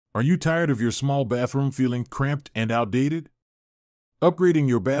Are you tired of your small bathroom feeling cramped and outdated? Upgrading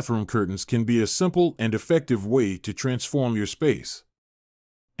your bathroom curtains can be a simple and effective way to transform your space.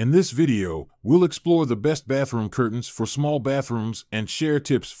 In this video, we'll explore the best bathroom curtains for small bathrooms and share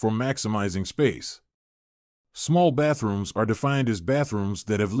tips for maximizing space. Small bathrooms are defined as bathrooms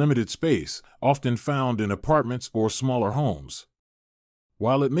that have limited space, often found in apartments or smaller homes.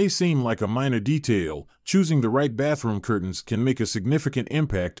 While it may seem like a minor detail, choosing the right bathroom curtains can make a significant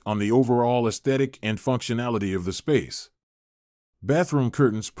impact on the overall aesthetic and functionality of the space. Bathroom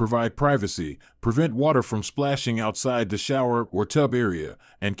curtains provide privacy, prevent water from splashing outside the shower or tub area,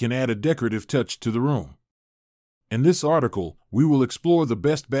 and can add a decorative touch to the room. In this article, we will explore the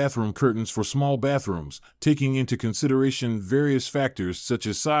best bathroom curtains for small bathrooms, taking into consideration various factors such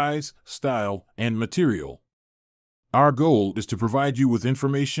as size, style, and material. Our goal is to provide you with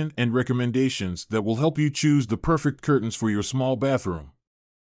information and recommendations that will help you choose the perfect curtains for your small bathroom.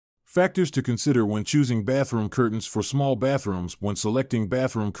 Factors to consider when choosing bathroom curtains for small bathrooms. When selecting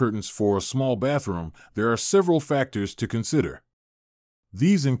bathroom curtains for a small bathroom, there are several factors to consider.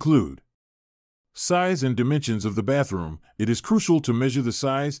 These include size and dimensions of the bathroom. It is crucial to measure the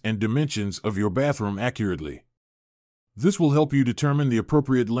size and dimensions of your bathroom accurately. This will help you determine the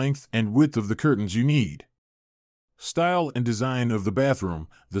appropriate length and width of the curtains you need. Style and design of the bathroom.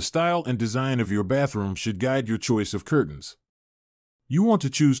 The style and design of your bathroom should guide your choice of curtains. You want to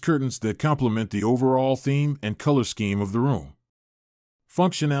choose curtains that complement the overall theme and color scheme of the room.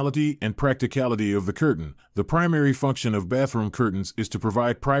 Functionality and practicality of the curtain. The primary function of bathroom curtains is to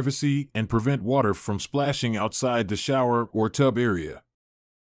provide privacy and prevent water from splashing outside the shower or tub area.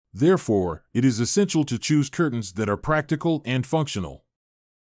 Therefore, it is essential to choose curtains that are practical and functional.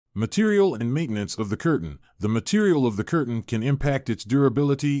 Material and maintenance of the curtain. The material of the curtain can impact its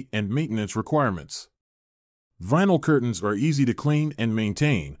durability and maintenance requirements. Vinyl curtains are easy to clean and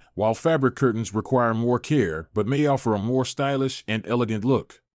maintain, while fabric curtains require more care but may offer a more stylish and elegant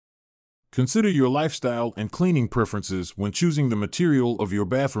look. Consider your lifestyle and cleaning preferences when choosing the material of your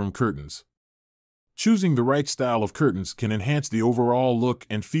bathroom curtains. Choosing the right style of curtains can enhance the overall look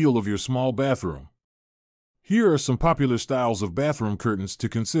and feel of your small bathroom. Here are some popular styles of bathroom curtains to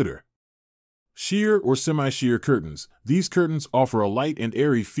consider. Sheer or semi-sheer curtains. These curtains offer a light and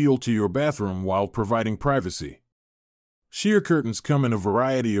airy feel to your bathroom while providing privacy. Sheer curtains come in a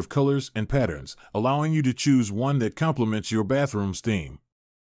variety of colors and patterns, allowing you to choose one that complements your bathroom's theme.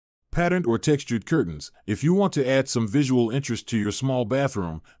 Patterned or textured curtains. If you want to add some visual interest to your small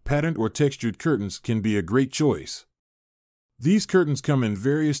bathroom, patterned or textured curtains can be a great choice. These curtains come in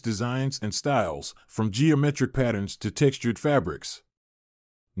various designs and styles, from geometric patterns to textured fabrics.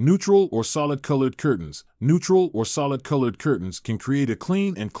 Neutral or solid-colored curtains. Neutral or solid-colored curtains can create a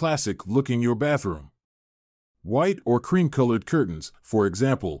clean and classic-looking your bathroom. White or cream-colored curtains, for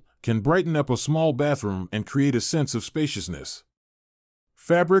example, can brighten up a small bathroom and create a sense of spaciousness.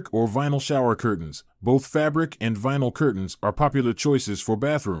 Fabric or vinyl shower curtains. Both fabric and vinyl curtains are popular choices for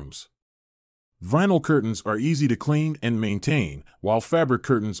bathrooms. Vinyl curtains are easy to clean and maintain, while fabric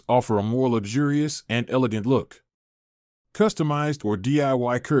curtains offer a more luxurious and elegant look. Customized or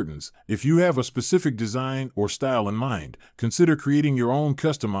DIY curtains. If you have a specific design or style in mind, consider creating your own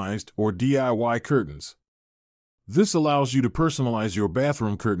customized or DIY curtains. This allows you to personalize your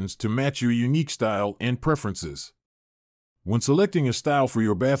bathroom curtains to match your unique style and preferences. When selecting a style for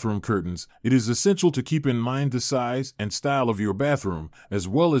your bathroom curtains, it is essential to keep in mind the size and style of your bathroom, as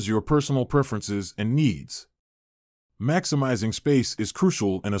well as your personal preferences and needs. Maximizing space is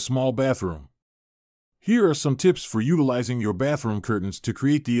crucial in a small bathroom. Here are some tips for utilizing your bathroom curtains to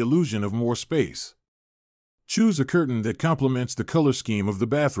create the illusion of more space. Choose a curtain that complements the color scheme of the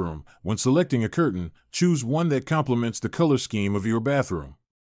bathroom. When selecting a curtain, choose one that complements the color scheme of your bathroom.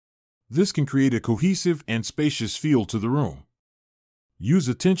 This can create a cohesive and spacious feel to the room. Use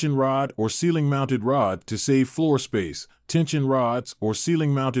a tension rod or ceiling-mounted rod to save floor space. Tension rods or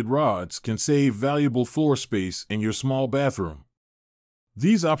ceiling-mounted rods can save valuable floor space in your small bathroom.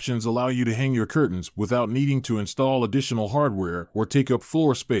 These options allow you to hang your curtains without needing to install additional hardware or take up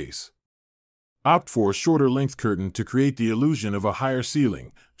floor space. Opt for a shorter length curtain to create the illusion of a higher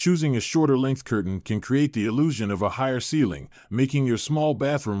ceiling. Choosing a shorter length curtain can create the illusion of a higher ceiling, making your small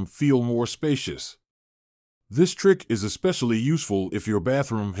bathroom feel more spacious. This trick is especially useful if your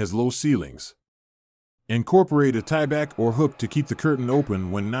bathroom has low ceilings. Incorporate a tieback or hook to keep the curtain open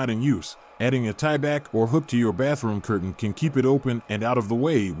when not in use. Adding a tieback or hook to your bathroom curtain can keep it open and out of the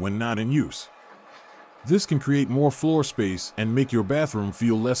way when not in use. This can create more floor space and make your bathroom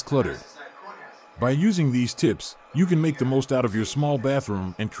feel less cluttered. By using these tips, you can make the most out of your small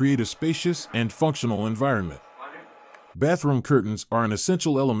bathroom and create a spacious and functional environment. Bathroom curtains are an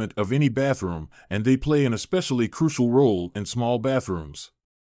essential element of any bathroom, and they play an especially crucial role in small bathrooms.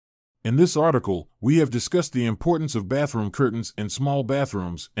 In this article, we have discussed the importance of bathroom curtains in small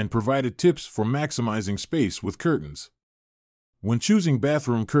bathrooms and provided tips for maximizing space with curtains. When choosing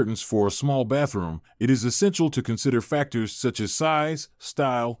bathroom curtains for a small bathroom, it is essential to consider factors such as size,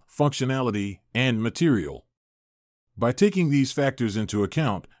 style, functionality, and material. By taking these factors into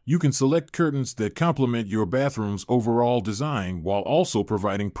account, you can select curtains that complement your bathroom's overall design while also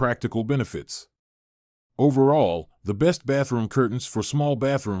providing practical benefits. Overall, the best bathroom curtains for small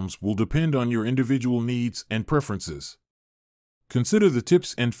bathrooms will depend on your individual needs and preferences. Consider the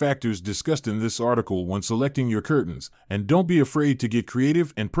tips and factors discussed in this article when selecting your curtains, and don't be afraid to get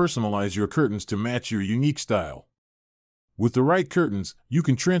creative and personalize your curtains to match your unique style. With the right curtains, you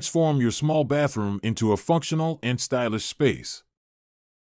can transform your small bathroom into a functional and stylish space.